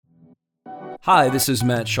Hi, this is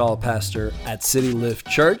Matt Shaw, pastor at City Lift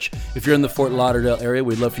Church. If you're in the Fort Lauderdale area,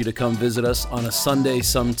 we'd love for you to come visit us on a Sunday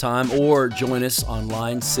sometime or join us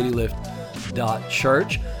online,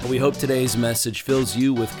 citylift.church. We hope today's message fills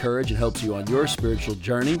you with courage and helps you on your spiritual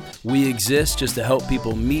journey. We exist just to help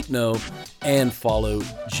people meet, know, and follow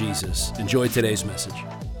Jesus. Enjoy today's message.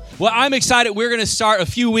 Well, I'm excited. We're going to start a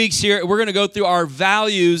few weeks here. We're going to go through our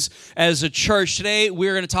values as a church. Today,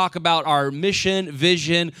 we're going to talk about our mission,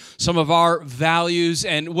 vision, some of our values,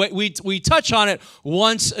 and we touch on it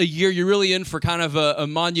once a year. You're really in for kind of a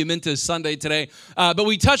monumentous Sunday today, but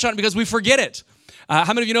we touch on it because we forget it.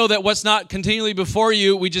 How many of you know that what's not continually before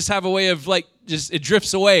you, we just have a way of it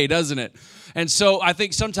drifts away, doesn't it? And so I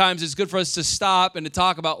think sometimes it's good for us to stop and to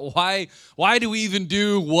talk about why do we even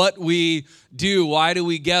do what we do? Why do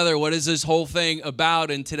we gather? What is this whole thing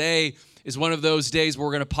about? And today is one of those days where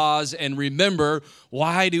we're going to pause and remember,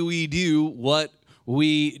 why do we do what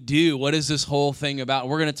we do? What is this whole thing about?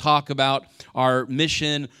 We're going to talk about our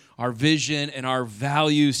mission, our vision, and our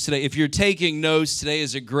values today. If you're taking notes, today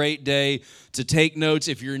is a great day to take notes.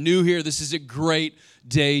 If you're new here, this is a great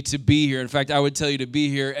day to be here. In fact, I would tell you to be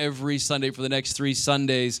here every Sunday for the next 3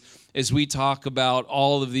 Sundays as we talk about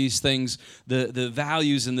all of these things, the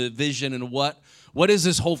values and the vision and what is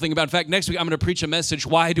this whole thing about. In fact, next week I'm going to preach a message,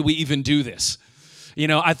 why do we even do this? You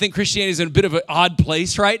know, I think Christianity is in a bit of an odd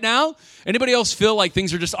place right now. Anybody else feel like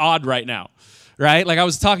things are just odd right now? Right? Like I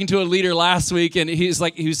was talking to a leader last week and he was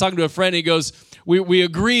talking to a friend and he goes, we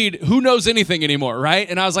agreed, who knows anything anymore, right?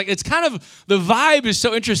 And I was like, it's kind of, the vibe is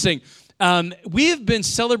so interesting. We have been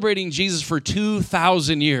celebrating Jesus for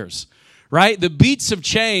 2,000 years, right? The beats have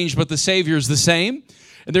changed, but the Savior is the same.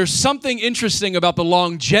 And there's something interesting about the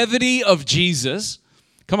longevity of Jesus.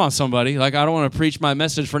 Come on, somebody. I don't want to preach my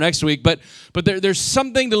message for next week, but there's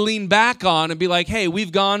something to lean back on and be like, hey,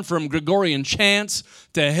 we've gone from Gregorian chants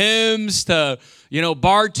to hymns to,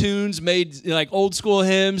 bar tunes made like old school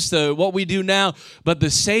hymns to what we do now. But the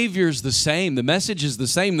Savior's the same. The message is the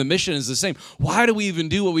same. The mission is the same. Why do we even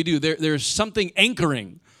do what we do? There's something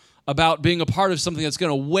anchoring about being a part of something that's going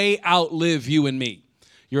to way outlive you and me.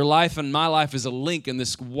 Your life and my life is a link in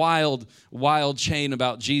this wild, wild chain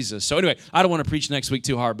about Jesus. So anyway, I don't want to preach next week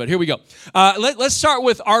too hard, but here we go. Let's start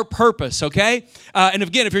with our purpose, okay? And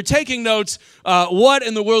again, if you're taking notes, what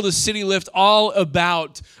in the world is City Lift all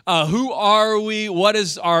about? Who are we? What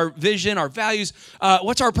is our vision, our values?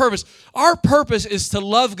 What's our purpose? Our purpose is to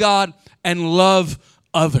love God and love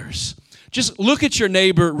others. Just look at your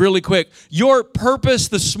neighbor really quick. Your purpose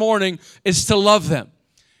this morning is to love them.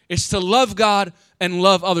 It's to love God and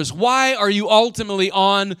love others. Why are you ultimately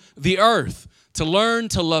on the earth? To learn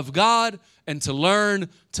to love God and to learn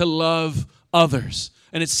to love others.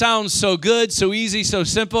 And it sounds so good, so easy, so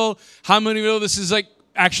simple. How many of you know this is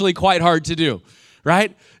actually quite hard to do,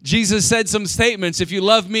 right? Jesus said some statements, if you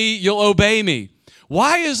love me, you'll obey me.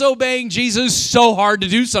 Why is obeying Jesus so hard to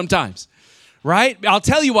do sometimes, right? I'll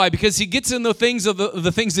tell you why, because he gets in the things of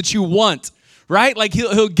the things that you want. Right? Like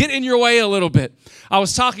he'll get in your way a little bit. I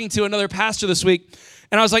was talking to another pastor this week,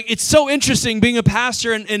 and I was like, it's so interesting being a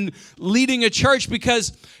pastor and leading a church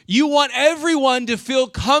because you want everyone to feel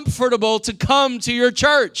comfortable to come to your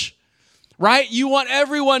church. Right? You want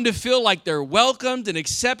everyone to feel like they're welcomed and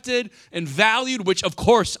accepted and valued, which of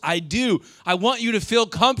course I do. I want you to feel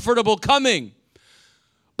comfortable coming.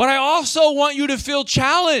 But I also want you to feel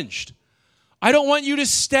challenged. I don't want you to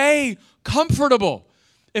stay comfortable.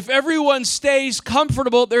 If everyone stays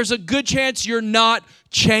comfortable, there's a good chance you're not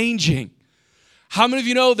changing. How many of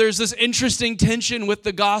you know there's this interesting tension with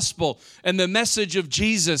the gospel and the message of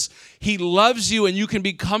Jesus? He loves you and you can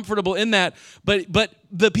be comfortable in that. But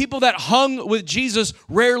the people that hung with Jesus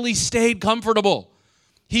rarely stayed comfortable.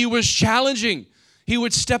 He was challenging. He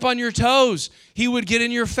would step on your toes. He would get in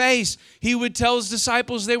your face. He would tell his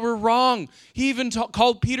disciples they were wrong. He even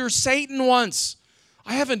called Peter Satan once.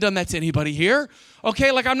 I haven't done that to anybody here.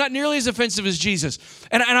 Okay, I'm not nearly as offensive as Jesus.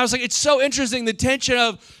 And I was like, it's so interesting, the tension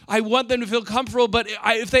of, I want them to feel comfortable, but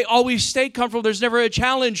if they always stay comfortable, there's never a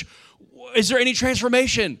challenge. Is there any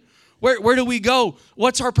transformation? Where do we go?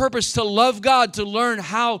 What's our purpose? To love God, to learn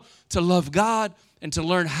how to love God, and to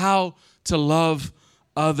learn how to love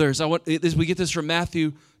others. We get this from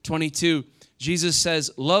Matthew 22. Jesus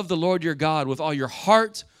says, love the Lord your God with all your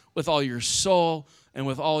heart, with all your soul, and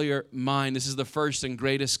with all your mind. This is the first and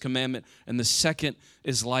greatest commandment. And the second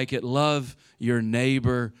is like it. Love your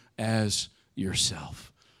neighbor as yourself.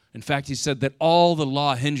 In fact, he said that all the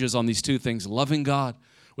law hinges on these two things, loving God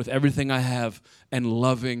with everything I have and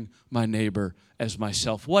loving my neighbor as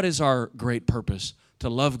myself. What is our great purpose? To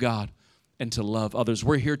love God and to love others.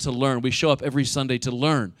 We're here to learn. We show up every Sunday to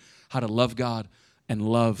learn how to love God and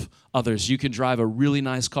love others. You can drive a really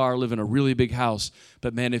nice car, live in a really big house,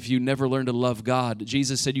 but man, if you never learn to love God,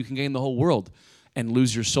 Jesus said you can gain the whole world and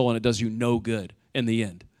lose your soul, and it does you no good in the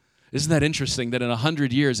end. Isn't that interesting that in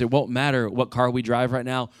 100 years, it won't matter what car we drive right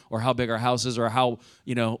now or how big our house is or how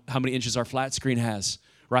many inches our flat screen has,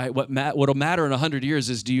 right? What'll matter in 100 years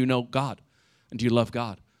is, do you know God? And do you love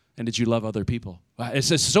God? And did you love other people?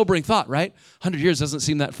 It's a sobering thought, right? 100 years doesn't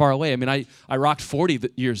seem that far away. I mean, I rocked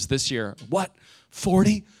 40 years this year. What?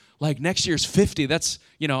 40? Like next year's 50. That's,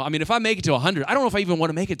 if I make it to 100, I don't know if I even want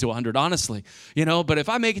to make it to 100, honestly. But if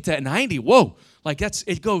I make it to 90, whoa,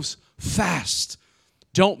 it goes fast.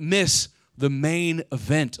 Don't miss the main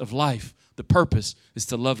event of life. The purpose is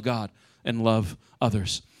to love God and love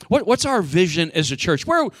others. What's our vision as a church?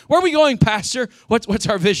 Where are we going, Pastor? What's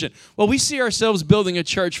our vision? Well, we see ourselves building a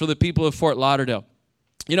church for the people of Fort Lauderdale.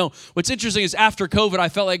 What's interesting is after COVID, I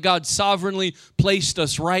felt like God sovereignly placed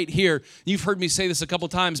us right here. You've heard me say this a couple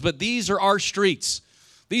times, but these are our streets.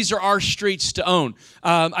 These are our streets to own.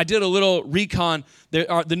 I did a little recon.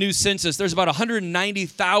 The new census, there's about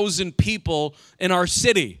 190,000 people in our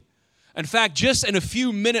city. In fact, just in a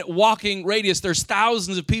few minute walking radius, there's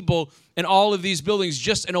thousands of people in all of these buildings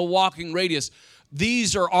just in a walking radius.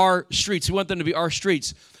 These are our streets. We want them to be our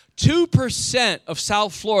streets. 2% of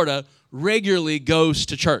South Florida regularly goes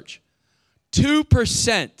to church.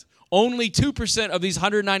 2%. Only 2% of these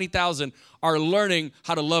 190,000 are learning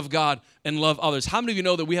how to love God and love others. How many of you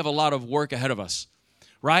know that we have a lot of work ahead of us?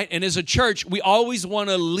 Right? And as a church, we always want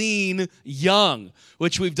to lean young,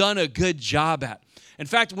 which we've done a good job at. In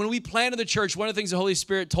fact, when we planted the church, one of the things the Holy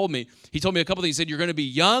Spirit told me, he told me a couple things. He said, you're going to be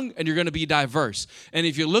young and you're going to be diverse. And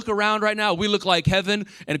if you look around right now, we look like heaven.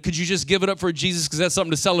 And could you just give it up for Jesus? Because that's something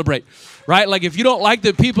to celebrate, right? Like if you don't like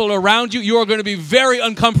the people around you, you are going to be very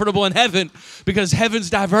uncomfortable in heaven because heaven's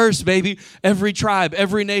diverse, baby. Every tribe,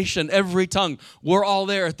 every nation, every tongue. We're all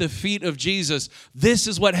there at the feet of Jesus. This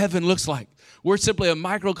is what heaven looks like. We're simply a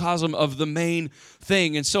microcosm of the main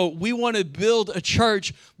thing. And so we want to build a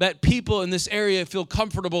church that people in this area feel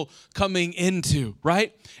comfortable coming into,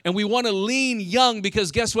 right? And we want to lean young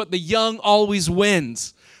because guess what? The young always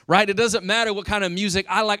wins, right? It doesn't matter what kind of music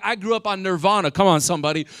I like. I grew up on Nirvana. Come on,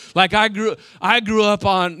 somebody. Like I grew up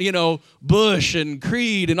on, Bush and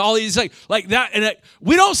Creed and all these like that. And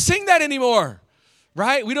we don't sing that anymore,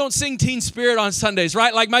 right? We don't sing Teen Spirit on Sundays,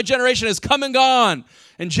 right? Like my generation has come and gone.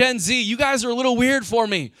 And Gen Z, you guys are a little weird for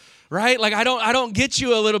me, right? Like I don't get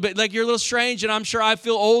you a little bit. Like you're a little strange, and I'm sure I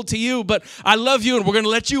feel old to you, but I love you, and we're gonna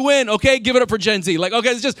let you win. Okay, give it up for Gen Z. Like okay,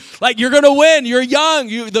 it's just like you're gonna win. You're young.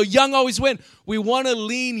 The young always win. We want to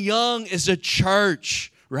lean young as a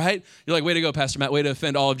church, right? You're like, way to go, Pastor Matt. Way to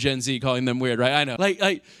offend all of Gen Z, calling them weird, right? I know.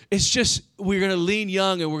 Like it's just we're gonna lean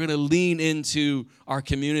young, and we're gonna lean into our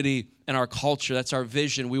community and our culture. That's our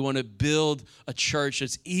vision. We want to build a church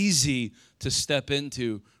that's easy to step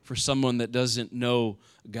into for someone that doesn't know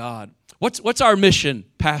God. What's our mission,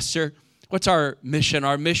 Pastor? What's our mission?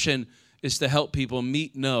 Our mission is to help people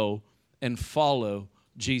meet, know, and follow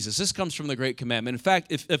Jesus. This comes from the Great Commandment. In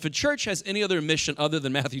fact, if a church has any other mission other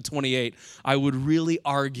than Matthew 28, I would really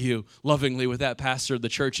argue lovingly with that pastor, the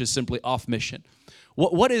church is simply off mission.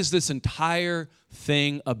 What is this entire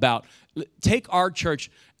thing about? Take our church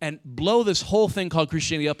and blow this whole thing called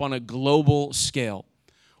Christianity up on a global scale.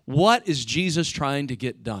 What is Jesus trying to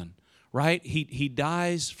get done, right? He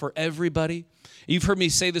dies for everybody. You've heard me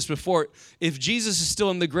say this before. If Jesus is still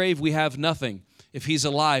in the grave, we have nothing. If he's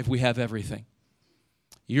alive, we have everything.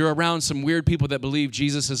 You're around some weird people that believe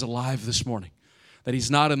Jesus is alive this morning, that he's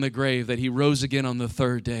not in the grave, that he rose again on the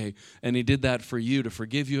third day, and he did that for you to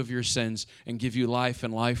forgive you of your sins and give you life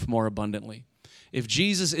and life more abundantly. If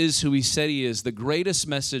Jesus is who he said he is, the greatest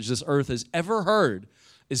message this earth has ever heard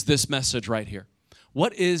is this message right here.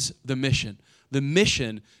 What is the mission? The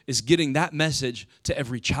mission is getting that message to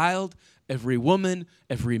every child, every woman,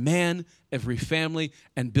 every man, every family,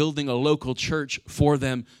 and building a local church for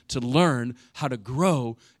them to learn how to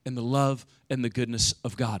grow in the love and the goodness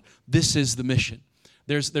of God. This is the mission.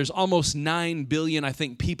 There's almost 9 billion, I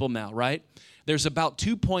think, people now, right? There's about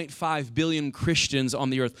 2.5 billion Christians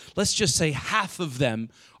on the earth. Let's just say half of them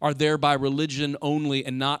are there by religion only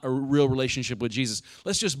and not a real relationship with Jesus.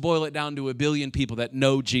 Let's just boil it down to 1 billion people that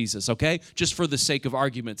know Jesus, okay? Just for the sake of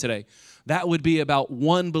argument today. That would be about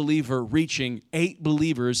one believer reaching 8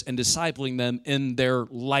 believers and discipling them in their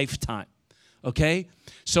lifetime. Okay?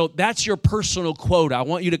 So that's your personal quota. I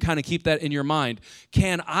want you to kind of keep that in your mind.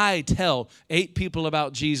 Can I tell 8 people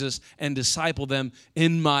about Jesus and disciple them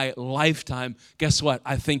in my lifetime? Guess what?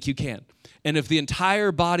 I think you can. And if the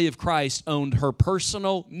entire body of Christ owned her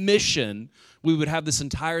personal mission, we would have this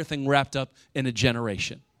entire thing wrapped up in a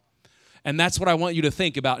generation. And that's what I want you to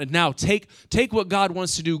think about. And now take what God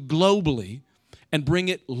wants to do globally and bring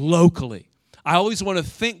it locally. I always want to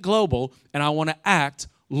think global, and I want to act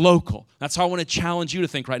local. That's how I want to challenge you to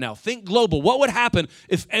think right now. Think global. What would happen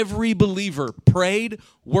if every believer prayed,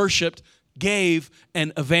 worshiped, gave,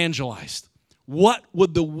 and evangelized? What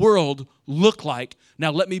would the world look like?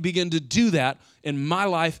 Now let me begin to do that in my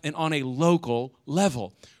life and on a local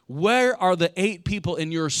level. Where are the 8 people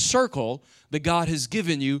in your circle that God has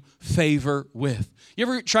given you favor with? You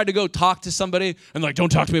ever tried to go talk to somebody and like, don't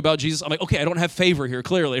talk to me about Jesus? I'm like, okay, I don't have favor here,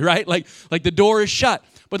 clearly, right? Like the door is shut.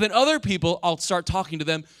 But then other people, I'll start talking to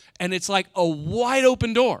them, and it's like a wide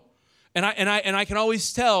open door. And I can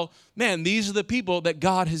always tell, man, these are the people that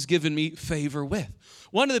God has given me favor with.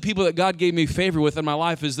 One of the people that God gave me favor with in my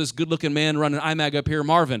life is this good-looking man running IMAG up here,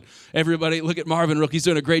 Marvin. Everybody, look at Marvin. Look, he's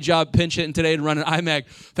doing a great job pinch hitting today and running IMAG.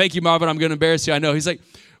 Thank you, Marvin. I'm going to embarrass you. I know. He's like,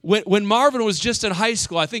 when Marvin was just in high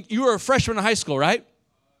school, I think you were a freshman in high school, right?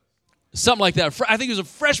 Something like that. I think he was a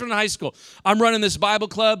freshman in high school. I'm running this Bible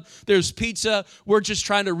club. There's pizza. We're just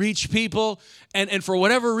trying to reach people. And for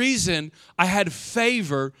whatever reason, I had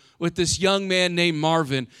favor with this young man named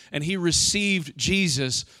Marvin, and he received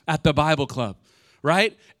Jesus at the Bible club,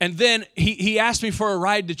 right? And then he asked me for a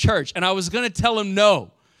ride to church, and I was going to tell him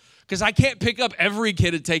no, because I can't pick up every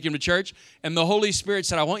kid and take him to church. And the Holy Spirit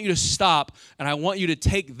said, I want you to stop, and I want you to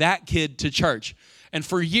take that kid to church. And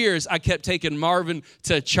for years, I kept taking Marvin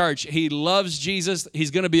to church. He loves Jesus. He's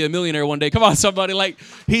going to be a millionaire one day. Come on, somebody. Like,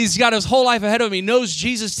 he's got his whole life ahead of him. He knows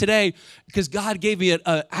Jesus today because God gave me an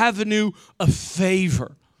avenue of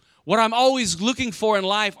favor. What I'm always looking for in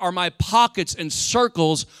life are my pockets and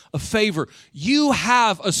circles of favor. You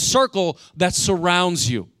have a circle that surrounds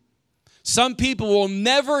you. Some people will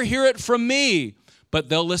never hear it from me, but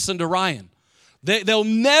they'll listen to Ryan. They'll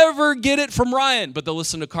never get it from Ryan, but they'll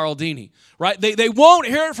listen to Carl Dini, right? They won't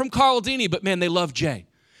hear it from Carl Dini, but man, they love Jay.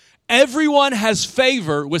 Everyone has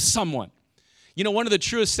favor with someone. You know, one of the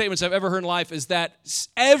truest statements I've ever heard in life is that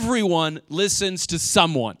everyone listens to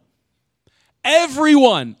someone.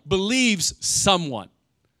 Everyone believes someone.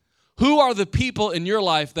 Who are the people in your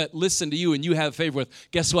life that listen to you and you have favor with?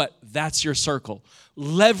 Guess what? That's your circle.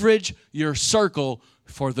 Leverage your circle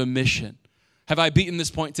for the mission. Have I beaten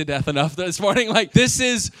this point to death enough this morning? Like, this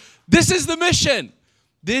is the mission.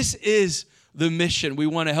 This is the mission. We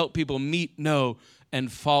want to help people meet, know, and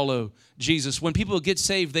follow Jesus. When people get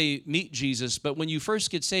saved, they meet Jesus. But when you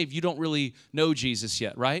first get saved, you don't really know Jesus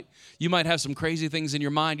yet, right? You might have some crazy things in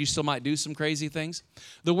your mind. You still might do some crazy things.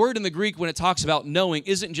 The word in the Greek, when it talks about knowing,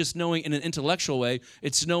 isn't just knowing in an intellectual way.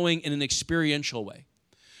 It's knowing in an experiential way.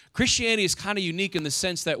 Christianity is kind of unique in the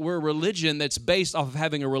sense that we're a religion that's based off of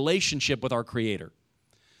having a relationship with our Creator.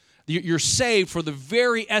 You're saved for the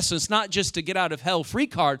very essence, not just to get out of hell free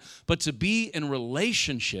card, but to be in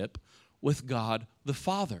relationship with God the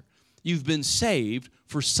Father. You've been saved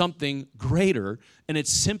for something greater, and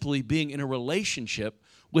it's simply being in a relationship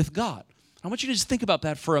with God. I want you to just think about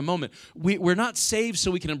that for a moment. We're not saved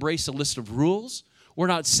so we can embrace a list of rules. We're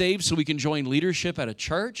not saved so we can join leadership at a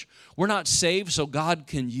church. We're not saved so God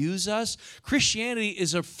can use us. Christianity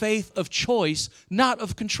is a faith of choice, not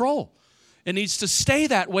of control. It needs to stay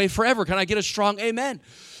that way forever. Can I get a strong amen?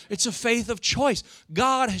 It's a faith of choice.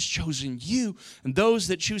 God has chosen you, and those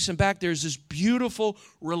that choose Him back, there's this beautiful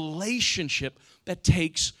relationship that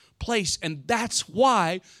takes place, and that's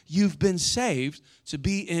why you've been saved, to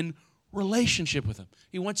be in relationship with Him.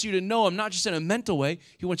 He wants you to know Him, not just in a mental way.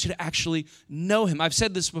 He wants you to actually know Him. I've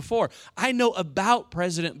said this before. I know about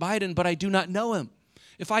President Biden, but I do not know him.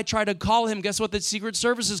 If I try to call him, guess what? The Secret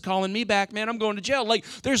Service is calling me back. Man, I'm going to jail. Like,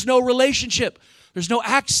 there's no relationship. There's no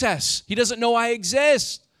access. He doesn't know I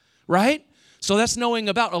exist, right? So that's knowing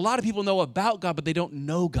about. A lot of people know about God, but they don't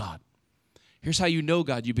know God. Here's how you know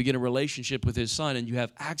God. You begin a relationship with His Son, and you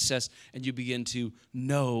have access, and you begin to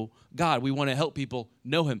know God. We want to help people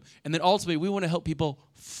know Him. And then ultimately, we want to help people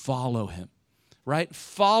follow Him, right?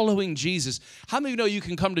 Following Jesus. How many of you know you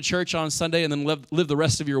can come to church on Sunday and then live the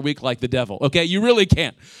rest of your week like the devil? Okay, you really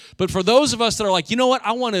can't. But for those of us that are like, you know what?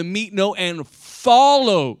 I want to meet, know, and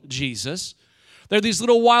follow Jesus. There are these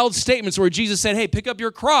little wild statements where Jesus said, hey, pick up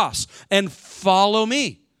your cross and follow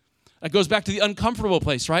me. That goes back to the uncomfortable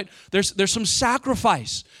place, right? There's some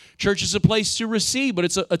sacrifice. Church is a place to receive, but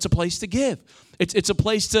it's a place to give. It's a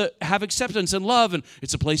place to have acceptance and love, and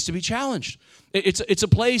it's a place to be challenged. It's a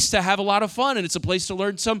place to have a lot of fun, and it's a place to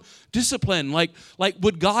learn some discipline. Like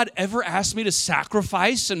would God ever ask me to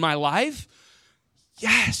sacrifice in my life?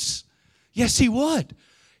 Yes. Yes, He would.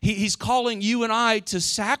 He's calling you and I to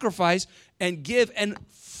sacrifice and give and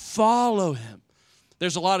follow Him.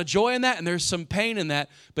 There's a lot of joy in that, and there's some pain in that.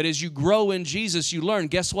 But as you grow in Jesus, you learn,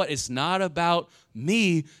 guess what? It's not about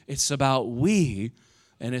me. It's about we,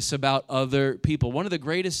 and it's about other people. One of the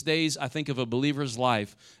greatest days, I think, of a believer's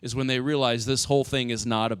life is when they realize this whole thing is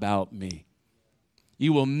not about me.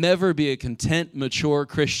 You will never be a content, mature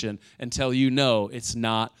Christian until you know it's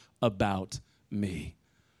not about me.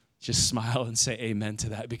 Just smile and say amen to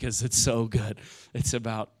that because it's so good. It's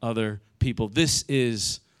about other people. This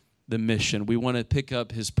is the mission. We want to pick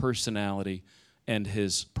up his personality and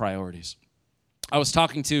his priorities. I was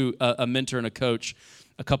talking to a mentor and a coach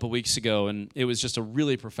a couple weeks ago, and it was just a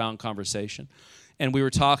really profound conversation. And we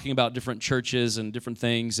were talking about different churches and different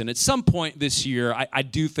things. And at some point this year, I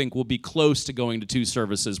do think we'll be close to going to 2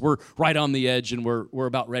 services. We're right on the edge, and we're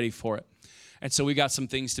about ready for it. And so we got some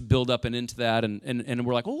things to build up and into that, and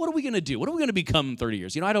we're like, well, what are we going to do? What are we going to become in 30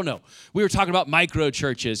 years? I don't know. We were talking about micro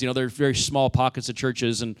churches. They're very small pockets of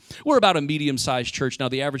churches, and we're about a medium-sized church. Now,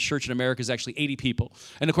 the average church in America is actually 80 people.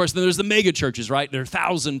 And, of course, then there's the mega churches, right? They're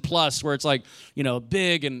 1,000 plus where it's like,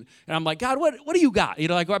 big. And I'm like, God, what do you got?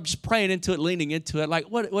 I'm just praying into it, leaning into it. Like,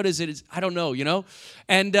 what is it? I don't know,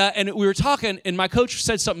 And we were talking, and my coach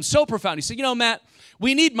said something so profound. He said, Matt,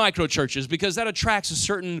 we need micro churches because that attracts a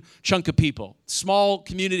certain chunk of people, small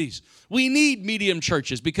communities. We need medium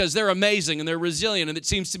churches because they're amazing and they're resilient, and it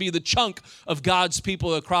seems to be the chunk of God's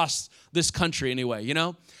people across this country anyway,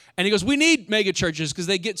 And he goes, we need mega churches because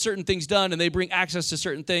they get certain things done and they bring access to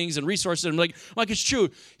certain things and resources. And I'm like, it's true.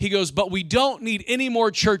 He goes, but we don't need any more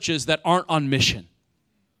churches that aren't on mission.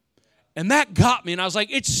 And that got me, and I was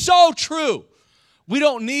like, it's so true. We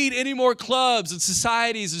don't need any more clubs and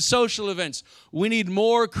societies and social events. We need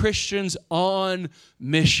more Christians on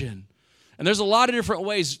mission. And there's a lot of different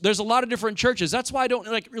ways. There's a lot of different churches. That's why I don't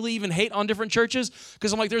really even hate on different churches,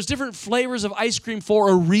 because I'm like, there's different flavors of ice cream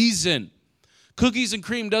for a reason. Cookies and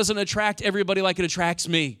cream doesn't attract everybody like it attracts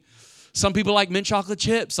me. Some people like mint chocolate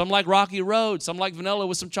chips. Some like Rocky Road. Some like vanilla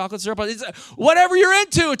with some chocolate syrup. Whatever you're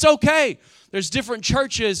into, it's okay. There's different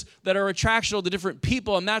churches that are attractional to different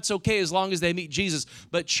people, and that's okay as long as they meet Jesus.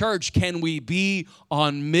 But church, can we be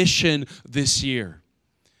on mission this year?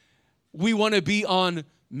 We want to be on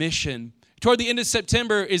mission. Toward the end of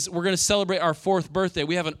September we're going to celebrate our 4th birthday.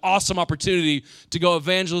 We have an awesome opportunity to go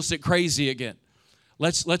evangelistic crazy again.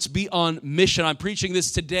 Let's be on mission. I'm preaching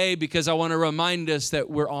this today because I want to remind us that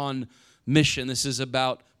we're on mission. This is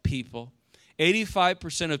about people.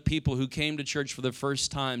 85% of people who came to church for the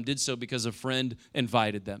first time did so because a friend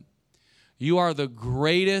invited them. You are the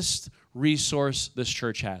greatest resource this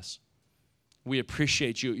church has. We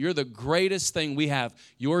appreciate you. You're the greatest thing we have.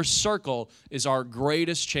 Your circle is our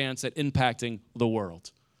greatest chance at impacting the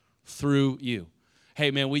world through you.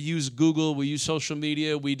 Hey, man, we use Google, we use social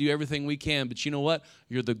media, we do everything we can, but you know what?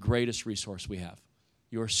 You're the greatest resource we have.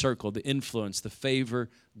 Your circle, the influence, the favor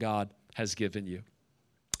God has given you.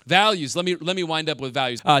 Values. Let me wind up with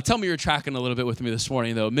values. Tell me you're tracking a little bit with me this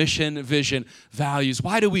morning, though. Mission, vision, values.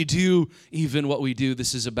 Why do we do even what we do?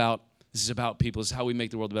 This is about people. This is how we make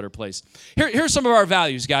the world a better place. Here's some of our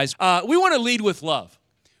values, guys. We want to lead with love.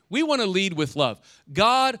 We want to lead with love.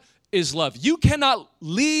 God is love. You cannot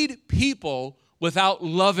lead people without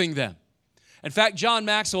loving them. In fact, John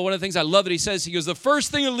Maxwell, one of the things I love that he says, he goes, the first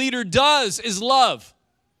thing a leader does is love.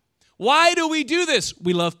 Why do we do this?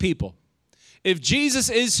 We love people. If Jesus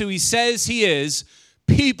is who he says he is,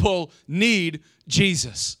 people need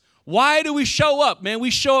Jesus. Why do we show up? Man, we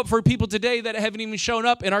show up for people today that haven't even shown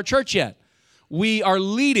up in our church yet. We are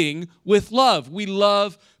leading with love. We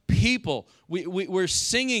love people. We're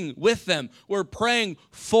singing with them. We're praying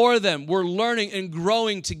for them. We're learning and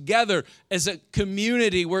growing together as a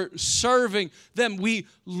community. We're serving them. We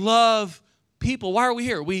love people. Why are we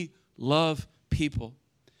here? We love people.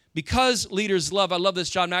 Because leaders love, I love this,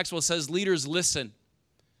 John Maxwell says, leaders listen.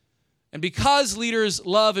 And because leaders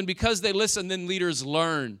love and because they listen, then leaders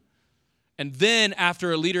learn. And then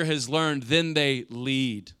after a leader has learned, then they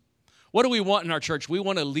lead. What do we want in our church? We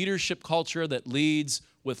want a leadership culture that leads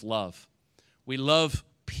with love. We love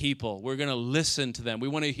people. We're going to listen to them. We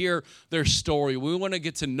want to hear their story. We want to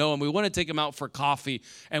get to know them. We want to take them out for coffee,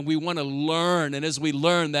 and we want to learn. And as we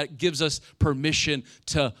learn, that gives us permission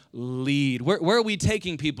to lead. Where are we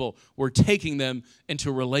taking people? We're taking them into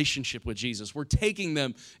a relationship with Jesus. We're taking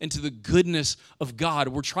them into the goodness of God.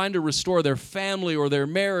 We're trying to restore their family or their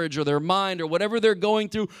marriage or their mind or whatever they're going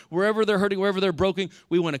through, wherever they're hurting, wherever they're broken.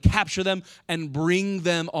 We want to capture them and bring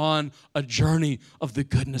them on a journey of the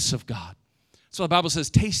goodness of God. So the Bible says,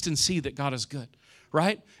 taste and see that God is good,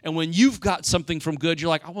 right? And when you've got something from good, you're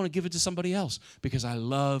like, I want to give it to somebody else because I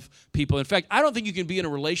love people. In fact, I don't think you can be in a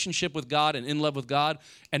relationship with God and in love with God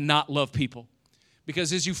and not love people.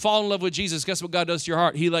 Because as you fall in love with Jesus, guess what God does to your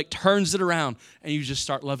heart? He like turns it around and you just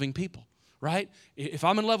start loving people, right? If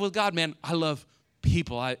I'm in love with God, man, I love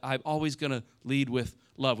people. I'm always going to lead with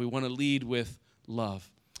love. We want to lead with love.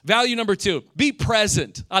 Value number 2, be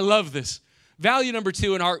present. I love this. Value number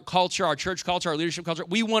 2 in our culture, our church culture, our leadership culture,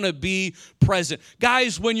 we want to be present.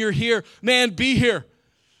 Guys, when you're here, man, be here.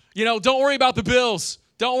 You know, don't worry about the bills.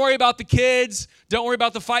 Don't worry about the kids. Don't worry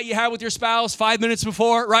about the fight you had with your spouse 5 minutes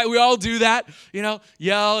before, right? We all do that, you know,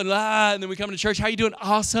 yell and and then we come to church. How you doing?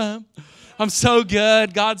 Awesome. I'm so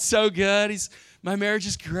good. God's so good. My marriage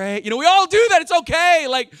is great. You know, we all do that. It's okay.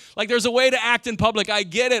 Like there's a way to act in public. I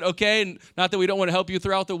get it, okay? And not that we don't want to help you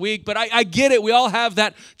throughout the week, but I get it. We all have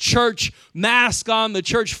that church mask on, the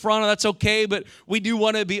church front. That's okay, but we do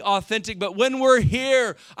want to be authentic. But when we're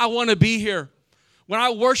here, I want to be here. When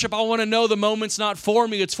I worship, I want to know the moment's not for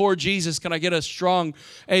me, it's for Jesus. Can I get a strong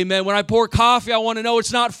amen? When I pour coffee, I want to know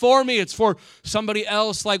it's not for me, it's for somebody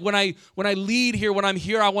else. Like when I lead here, when I'm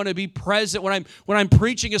here, I want to be present. When I'm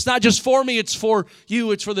preaching, it's not just for me, it's for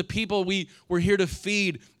you, it's for the people we're here to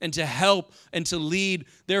feed and to help and to lead.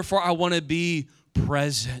 Therefore, I want to be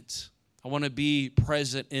present. I want to be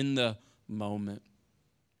present in the moment.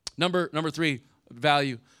 Number 3,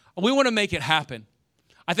 value. We want to make it happen.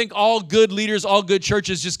 I think all good leaders, all good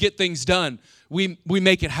churches just get things done. We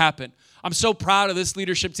make it happen. I'm so proud of this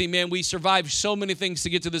leadership team, man. We survived so many things to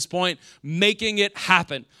get to this point, making it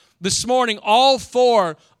happen. This morning, all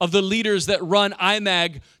 4 of the leaders that run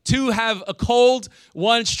IMAG, 2 have a cold,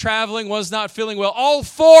 one's traveling, one's not feeling well. All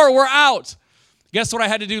 4 were out. Guess what I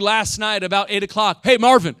had to do last night about 8 o'clock? Hey,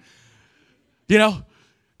 Marvin, you know,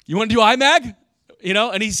 you want to do IMAG? You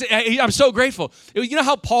know, and I'm so grateful. You know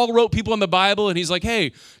how Paul wrote people in the Bible, and he's like,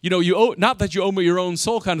 hey, you know, you owe, not that you owe me your own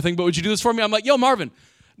soul kind of thing, but would you do this for me? I'm like, yo, Marvin,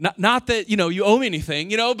 not that, you know, you owe me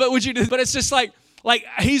anything, you know, but would you do, but it's just like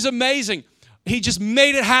he's amazing. He just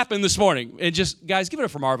made it happen this morning. And just, guys, give it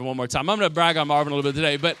up for Marvin one more time. I'm going to brag on Marvin a little bit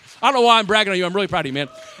today, but I don't know why I'm bragging on you. I'm really proud of you, man.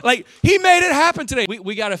 Like, he made it happen today.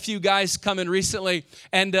 We got a few guys coming recently,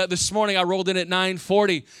 and this morning I rolled in at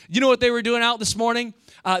 9:40. You know what they were doing out this morning?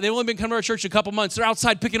 They've only been coming to our church a couple months. They're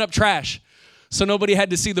outside picking up trash. So nobody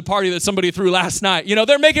had to see the party that somebody threw last night. You know,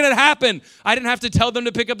 they're making it happen. I didn't have to tell them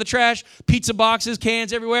to pick up the trash, pizza boxes,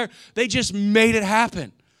 cans everywhere. They just made it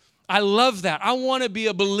happen. I love that. I want to be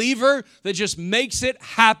a believer that just makes it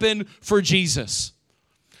happen for Jesus.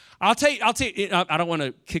 I'll tell you, I don't want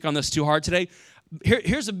to kick on this too hard today.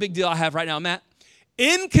 Here's a big deal I have right now, Matt.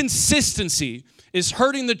 Inconsistency is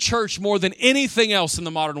hurting the church more than anything else in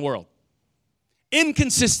the modern world.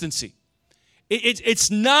 Inconsistency. It's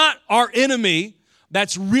not our enemy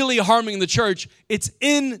that's really harming the church. It's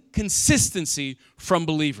inconsistency from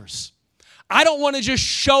believers. I don't want to just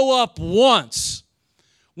show up once.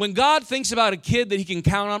 When God thinks about a kid that he can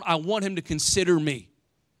count on, I want him to consider me.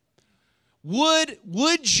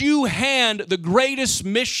 Would you hand the greatest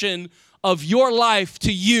mission of your life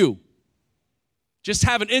to you? Just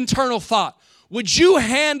have an internal thought. Would you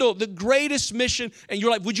handle the greatest mission in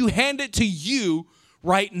your life? Would you hand it to you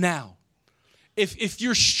right now? If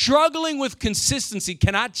you're struggling with consistency,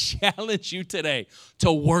 can I challenge you today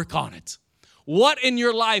to work on it? What in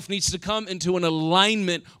your life needs to come into an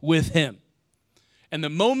alignment with him? And the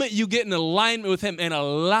moment you get in alignment with him, and a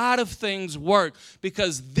lot of things work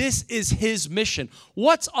because this is his mission.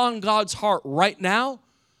 What's on God's heart right now?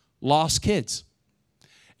 Lost kids.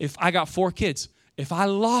 If I got 4 kids, if I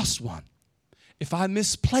lost one, if I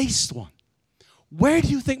misplaced one, where do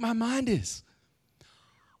you think my mind is?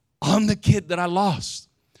 On the kid that I lost.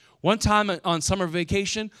 One time on summer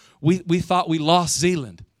vacation, we thought we lost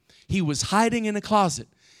Zealand. He was hiding in a closet.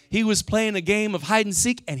 He was playing a game of hide and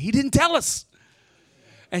seek, and he didn't tell us.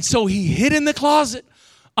 And so he hid in the closet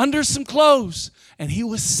under some clothes, and he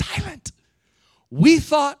was silent. We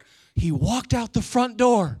thought he walked out the front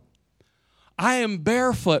door. I am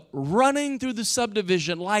barefoot, running through the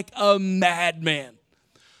subdivision like a madman,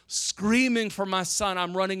 screaming for my son.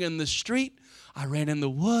 I'm running in the street. I ran in the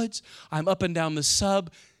woods. I'm up and down the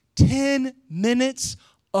sub. 10 minutes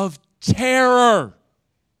of terror.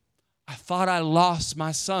 I thought I lost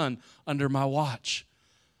my son under my watch.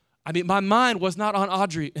 I mean, my mind was not on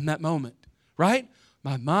Audrey in that moment, right?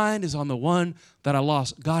 My mind is on the one that I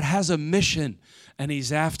lost. God has a mission, and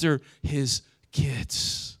he's after his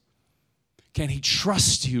kids. Can he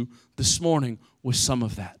trust you this morning with some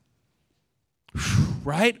of that?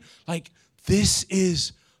 Right? Like, this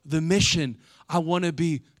is the mission. I want to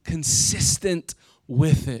be consistent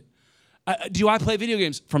with it. Do I play video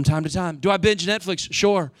games? From time to time. Do I binge Netflix?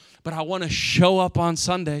 Sure. But I want to show up on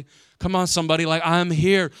Sunday Come on, somebody. Like, I'm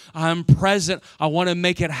here. I'm present. I want to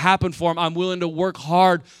make it happen for them. I'm willing to work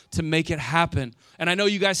hard to make it happen. And I know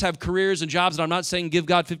you guys have careers and jobs, and I'm not saying give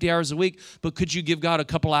God 50 hours a week, but could you give God a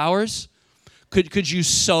couple hours? Could you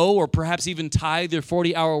sow or perhaps even tithe your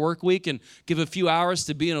 40-hour work week and give a few hours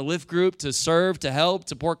to be in a lift group, to serve, to help,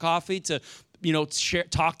 to pour coffee, to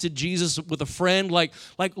talk to Jesus with a friend? Like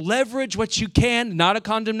leverage what you can. Not a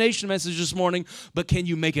condemnation message this morning, but can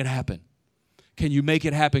you make it happen? Can you make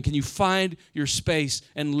it happen? Can you find your space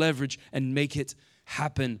and leverage and make it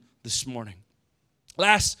happen this morning?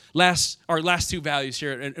 Last two values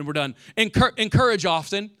here, and we're done. Encourage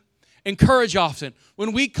often. Encourage often.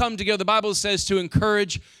 When we come together, the Bible says to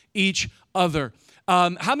encourage each other. How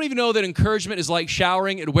many of you know that encouragement is like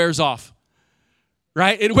showering? It wears off.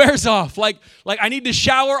 Right? It wears off. Like I need to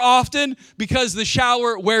shower often because the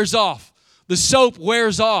shower wears off. The soap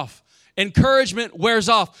wears off. Encouragement wears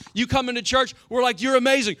off. You come into church, we're like, you're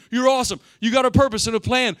amazing. You're awesome. You got a purpose and a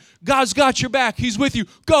plan. God's got your back. He's with you.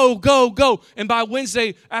 Go, go, go. And by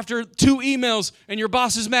Wednesday, after 2 emails and your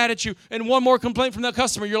boss is mad at you and one more complaint from that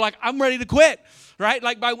customer, you're like, I'm ready to quit. Right?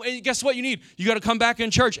 Guess what you need? You got to come back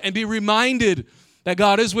in church and be reminded that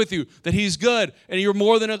God is with you, that He's good, and you're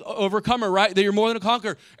more than an overcomer, right? That you're more than a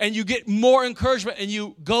conqueror, and you get more encouragement, and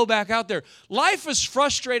you go back out there. Life is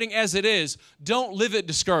frustrating as it is. Don't live it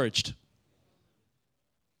discouraged.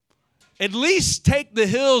 At least take the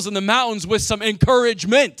hills and the mountains with some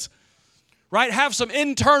encouragement, right? Have some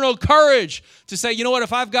internal courage to say, you know what,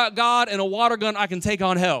 if I've got God and a water gun, I can take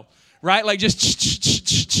on hell, right? Like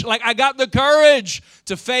just, like I got the courage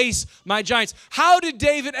to face my giants. How did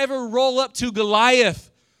David ever roll up to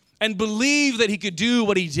Goliath and believe that he could do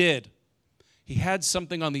what he did? He had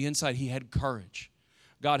something on the inside. He had courage.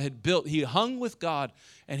 He hung with God,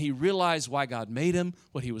 and he realized why God made him,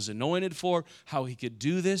 what he was anointed for, how he could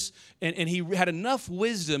do this. And he had enough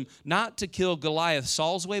wisdom not to kill Goliath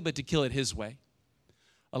Saul's way, but to kill it his way.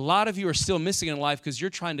 A lot of you are still missing in life because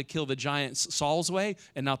you're trying to kill the giant Saul's way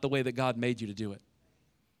and not the way that God made you to do it.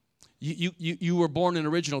 You were born an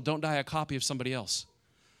original. Don't die a copy of somebody else.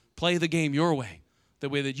 Play the game your way, the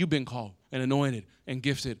way that you've been called and anointed and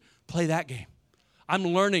gifted. Play that game. I'm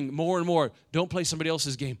learning more and more. Don't play somebody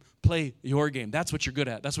else's game. Play your game. That's what you're good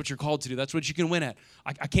at. That's what you're called to do. That's what you can win at.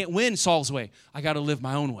 I can't win Saul's way. I got to live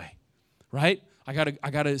my own way, right? I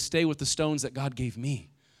got to stay with the stones that God gave me.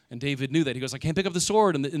 And David knew that. He goes, I can't pick up the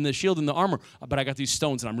sword and the shield and the armor, but I got these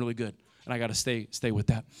stones and I'm really good. And I got to stay with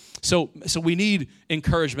that. So we need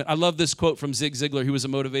encouragement. I love this quote from Zig Ziglar. He was a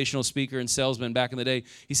motivational speaker and salesman back in the day.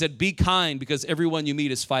 He said, be kind because everyone you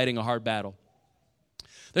meet is fighting a hard battle.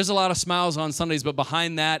 There's a lot of smiles on Sundays, but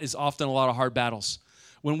behind that is often a lot of hard battles.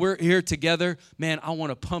 When we're here together, man, I want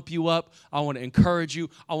to pump you up. I want to encourage you.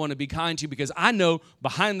 I want to be kind to you because I know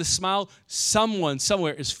behind the smile, someone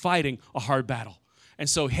somewhere is fighting a hard battle. And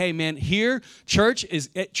so, hey, man, here, church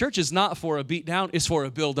is not for a beat down. It's for a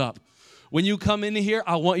build up. When you come into here,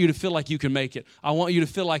 I want you to feel like you can make it. I want you to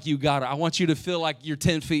feel like you got it. I want you to feel like you're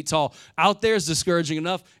 10 feet tall. Out there is discouraging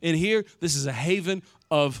enough. In here, this is a haven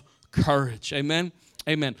of courage. Amen.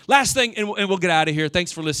 Amen. Last thing, and we'll get out of here.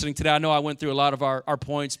 Thanks for listening today. I know I went through a lot of our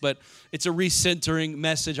points, but it's a recentering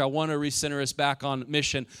message. I want to recenter us back on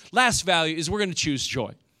mission. Last value is we're going to choose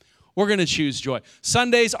joy. We're going to choose joy.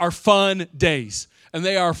 Sundays are fun days, and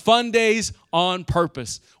they are fun days on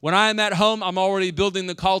purpose. When I'm at home, I'm already building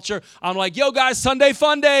the culture. I'm like, yo, guys, Sunday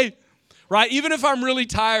fun day, right? Even if I'm really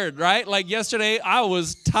tired, right? Like yesterday, I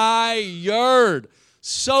was tired,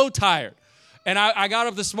 so tired. And I got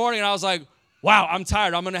up this morning, and I was like, wow, I'm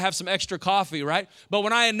tired. I'm going to have some extra coffee, right? But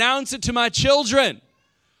when I announce it to my children,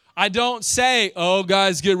 I don't say, oh,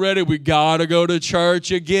 guys, get ready. We got to go to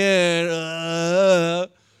church again.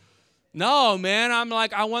 No, man. I'm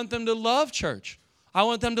like, I want them to love church. I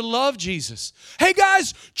want them to love Jesus. Hey,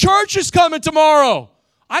 guys, church is coming tomorrow.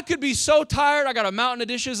 I could be so tired. I got a mountain of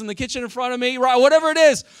dishes in the kitchen in front of me, right? Whatever it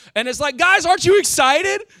is. And it's like, guys, aren't you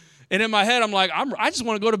excited? And in my head, I'm like, I just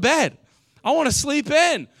want to go to bed. I want to sleep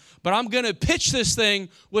in. But I'm going to pitch this thing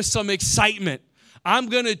with some excitement. I'm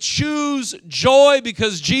going to choose joy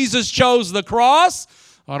because Jesus chose the cross.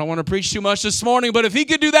 I don't want to preach too much this morning, but if he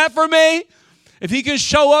could do that for me, if he can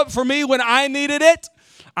show up for me when I needed it,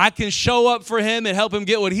 I can show up for him and help him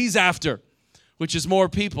get what he's after, which is more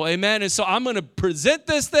people. Amen? And so I'm going to present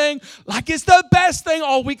this thing like it's the best thing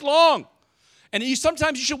all week long. And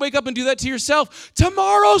sometimes you should wake up and do that to yourself.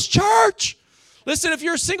 Tomorrow's church. Listen, if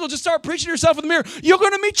you're single, just start preaching to yourself in the mirror. You're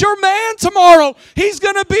going to meet your man tomorrow. He's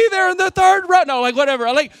going to be there in the third row. No, like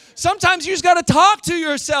whatever. Like sometimes you just got to talk to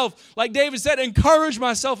yourself. Like David said, encourage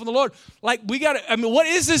myself in the Lord. Like what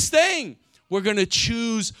is this thing? We're going to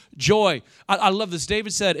choose joy. I love this.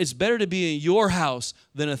 David said, it's better to be in your house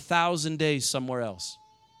than 1,000 days somewhere else.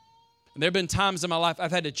 And there have been times in my life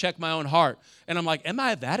I've had to check my own heart. And I'm like, am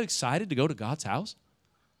I that excited to go to God's house?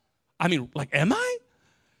 I mean, like, am I?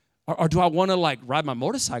 Or do I want to, like, ride my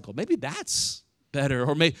motorcycle? Maybe that's better.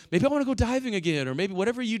 Or maybe I want to go diving again. Or maybe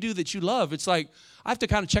whatever you do that you love. It's like, I have to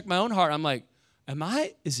kind of check my own heart. I'm like, am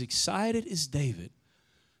I as excited as David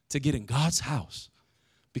to get in God's house?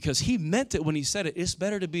 Because he meant it when he said it. It's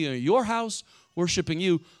better to be in your house worshiping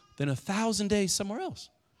you than 1,000 days somewhere else.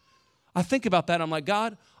 I think about that. I'm like,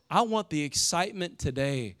 God, I want the excitement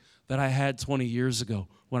today that I had 20 years ago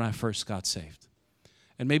when I first got saved.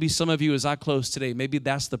 And maybe some of you, as I close today, maybe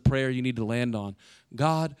that's the prayer you need to land on.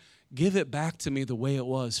 God, give it back to me the way it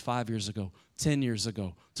was 5 years ago, 10 years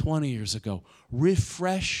ago, 20 years ago.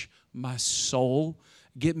 Refresh my soul.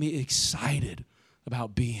 Get me excited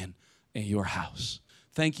about being in your house.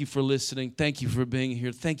 Thank you for listening. Thank you for being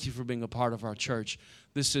here. Thank you for being a part of our church.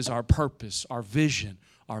 This is our purpose, our vision,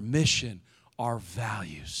 our mission, our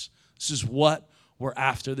values. This is what we're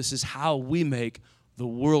after. This is how we make the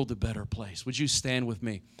world a better place. Would you stand with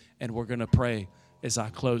me? And we're going to pray as I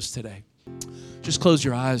close today. Just close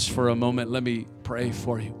your eyes for a moment. Let me pray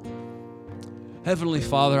for you. Heavenly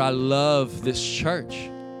Father, I love this church.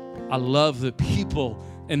 I love the people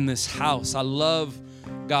in this house. I love,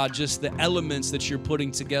 God, just the elements that you're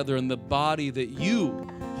putting together and the body that you,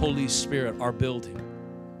 Holy Spirit, are building.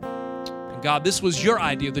 And God, this was your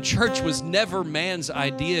idea. The church was never man's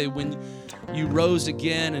idea. When you rose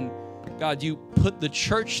again and God, you put the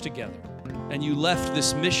church together and you left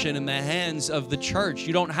this mission in the hands of the church.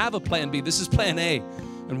 You don't have a plan B. This is plan A,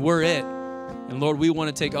 and we're it. And Lord, we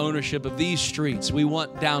want to take ownership of these streets. We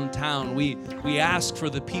want downtown. We ask for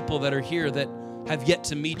the people that are here that have yet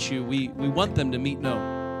to meet you. We want them to know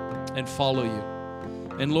and follow you.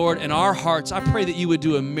 And Lord, in our hearts, I pray that you would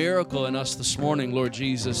do a miracle in us this morning, Lord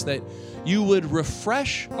Jesus, that you would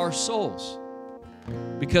refresh our souls,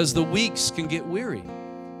 because the weeks can get weary.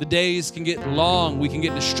 The days can get long. We can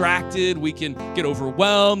get distracted. We can get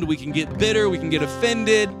overwhelmed. We can get bitter. We can get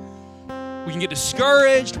offended. We can get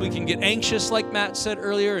discouraged. We can get anxious, like Matt said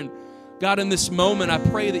earlier. And God, in this moment, I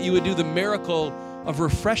pray that you would do the miracle of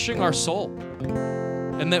refreshing our soul,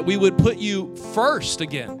 and that we would put you first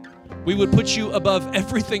again. We would put you above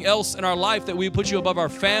everything else in our life, that we would put you above our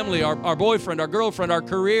family, our boyfriend, our girlfriend, our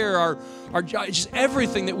career, our just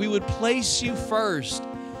everything, that we would place you first.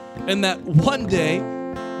 And that one day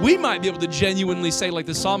we might be able to genuinely say, like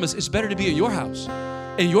the psalmist, it's better to be at your house,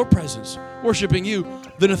 in your presence, worshiping you,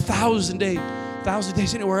 than 1,000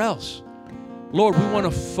 days anywhere else. Lord, we want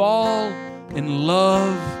to fall in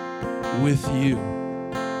love with you.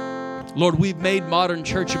 Lord, we've made modern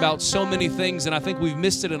church about so many things, and I think we've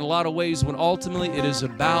missed it in a lot of ways, when ultimately it is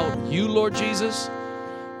about you, Lord Jesus,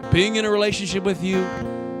 being in a relationship with you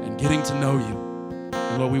and getting to know you.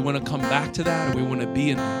 And Lord, we want to come back to that, and we want to be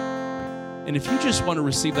in that. And if you just want to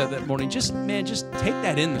receive that morning, just take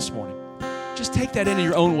that in this morning. Just take that in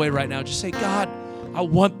your own way right now. Just say, God, I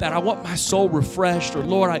want that. I want my soul refreshed. Or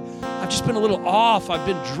Lord, I've just been a little off. I've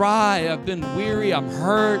been dry. I've been weary. I'm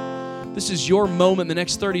hurt. This is your moment, the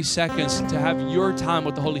next 30 seconds, to have your time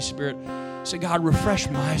with the Holy Spirit. Say, God, refresh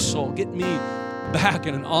my soul. Get me back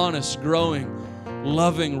in an honest, growing,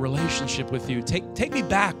 loving relationship with you. Take me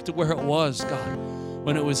back to where it was, God,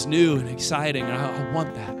 when it was new and exciting. And I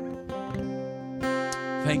want that.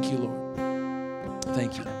 Thank you, Lord.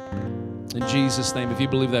 Thank you. In Jesus' name, if you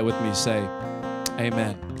believe that with me, say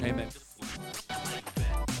amen. Amen.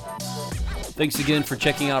 Thanks again for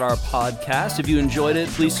checking out our podcast. If you enjoyed it,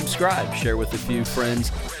 please subscribe, share with a few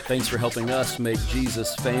friends. Thanks for helping us make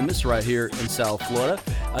Jesus famous right here in South Florida.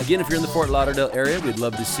 Again, if you're in the Fort Lauderdale area, we'd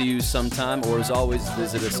love to see you sometime, or as always,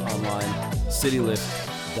 visit us online,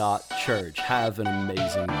 citylift.church. Have an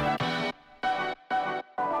amazing day.